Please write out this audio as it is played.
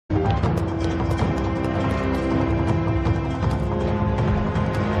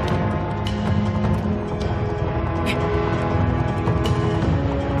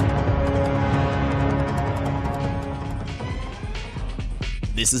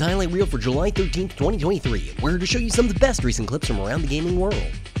This is Highlight Reel for July 13th, 2023. We're here to show you some of the best recent clips from around the gaming world.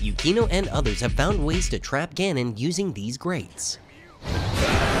 Yukino and others have found ways to trap Ganon using these grates.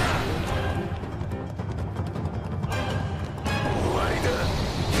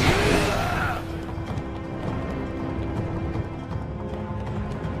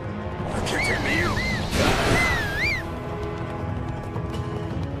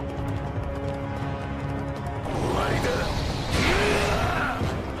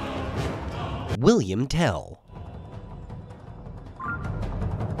 William Tell.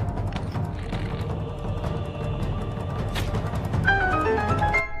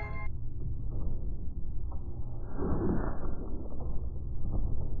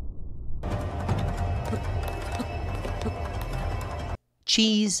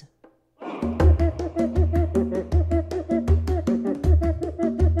 Cheese.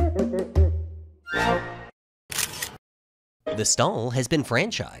 The stall has been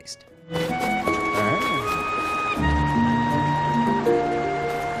franchised.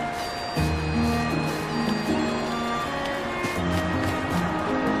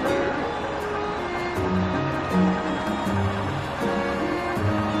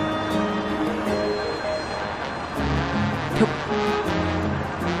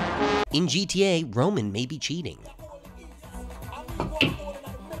 In GTA, Roman may be cheating.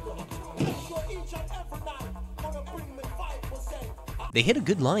 They hit a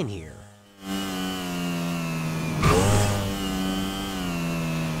good line here.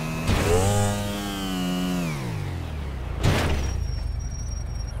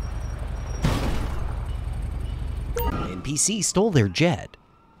 NPC stole their jet.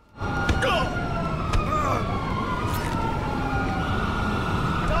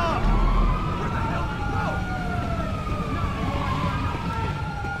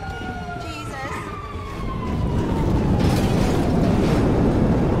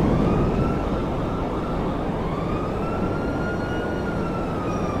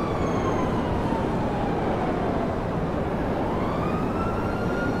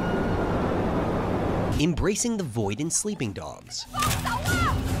 Embracing the void in Sleeping Dogs.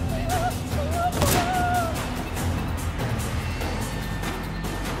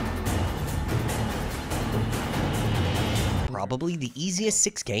 Probably the easiest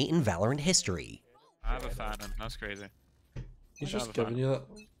 6K in Valorant history. I have a Phantom, that's crazy. He's just giving you that.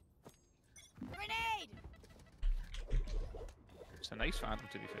 Grenade! It's a nice Phantom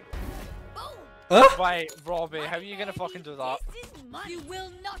to be fair. Huh? Wait, Robbie, how are you gonna fucking do that? You will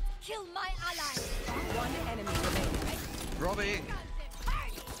not kill my ally. One enemy remaining. Robbie!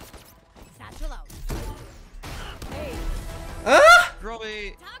 Satchel out. Hey.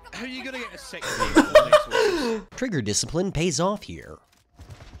 Robbie! How are you gonna get a 6? Trigger discipline pays off here.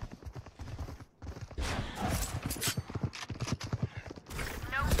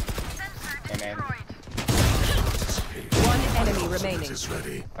 One enemy remaining.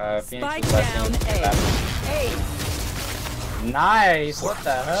 Spike down A. Nice! What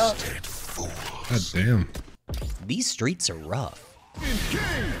the hell? God damn. These streets are rough.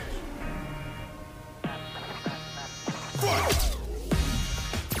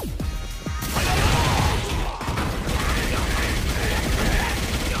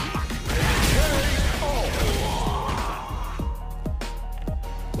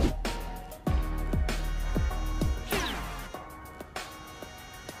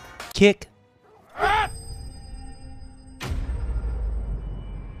 Kick.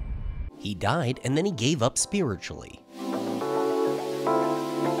 He died and then he gave up spiritually.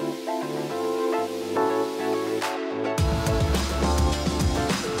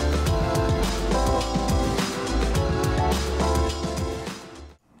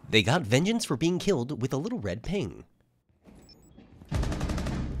 They got vengeance for being killed with a little red ping.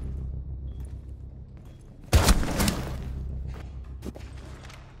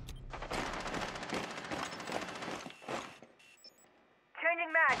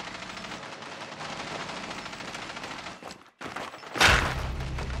 Changing mag.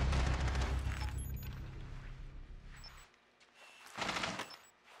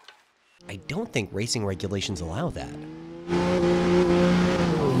 I don't think racing regulations allow that.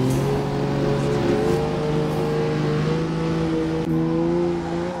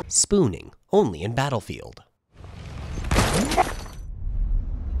 Spooning, only in Battlefield.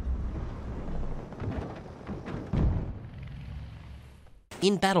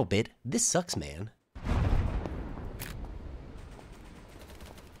 In Battlebit, this sucks, man.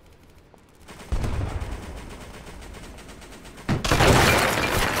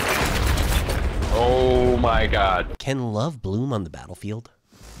 Oh my god. Can love bloom on the battlefield?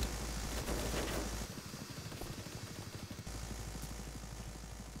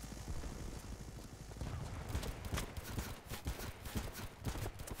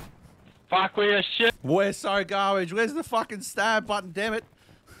 Fuck with your shit. We're so garbage. Where's the fucking stab button, damn it?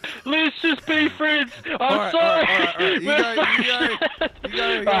 Let's just be friends. I'm Alright, sorry. alright. You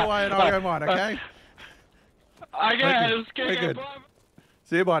go your way and I'll go mine, okay? I guess. We're good.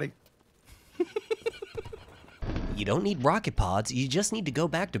 See you, buddy. You don't need rocket pods, you just need to go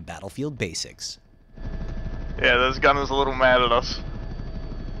back to Battlefield basics. Yeah, this gun is a little mad at us.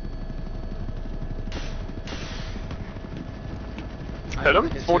 Hit him?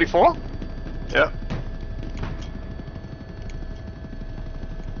 44? Yeah.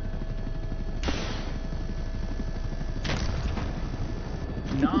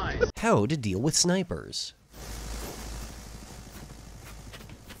 Nice. How to deal with snipers.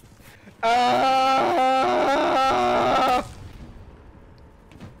 It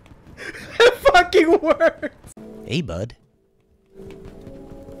fucking worked! Hey, bud.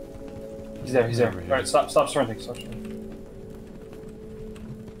 He's there, he's there. Alright, stop sprinting, stop sprinting.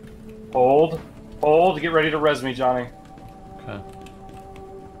 Hold, get ready to res me, Johnny. Okay.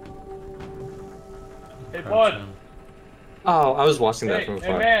 Hey, bud! Oh, I was watching that Hey, from hey,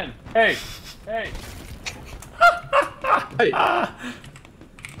 afar. man! Hey! Hey! Hey!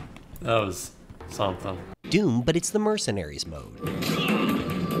 That was something. Doom, but it's the mercenaries mode.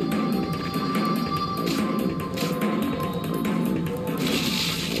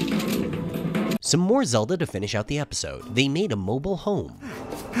 Some more Zelda to finish out the episode. They made a mobile home.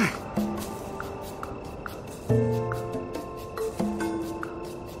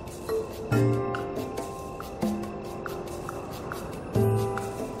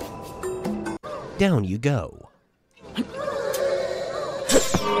 Down you go.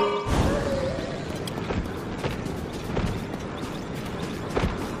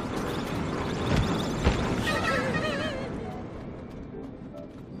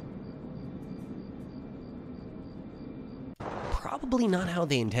 Probably not how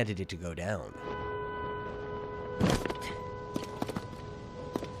they intended it to go down.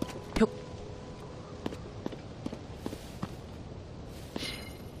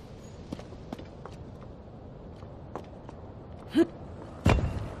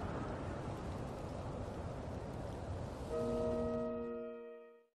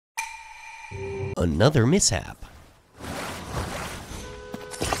 Another mishap.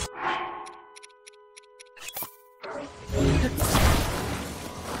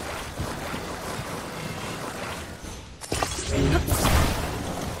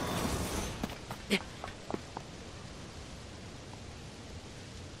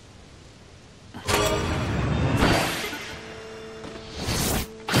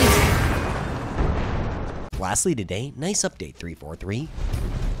 Lastly today, nice update 343.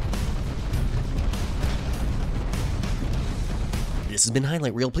 This has been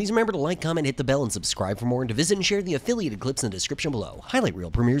Highlight Reel. Please remember to like, comment, hit the bell, and subscribe for more, and to visit and share the affiliated clips in the description below. Highlight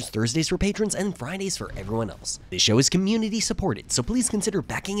Reel premieres Thursdays for patrons and Fridays for everyone else. This show is community supported, so please consider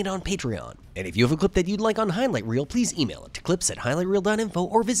backing it on Patreon. And if you have a clip that you'd like on Highlight Reel, please email it to clips@highlightreel.info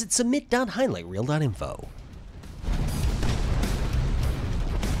or visit submit.highlightreel.info.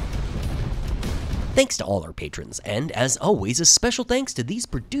 Thanks to all our patrons, and as always, a special thanks to these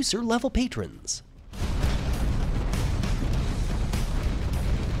producer-level patrons.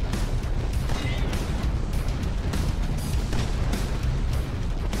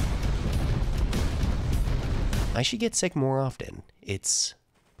 I should get sick more often. It's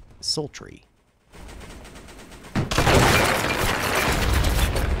sultry.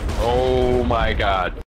 Oh my god.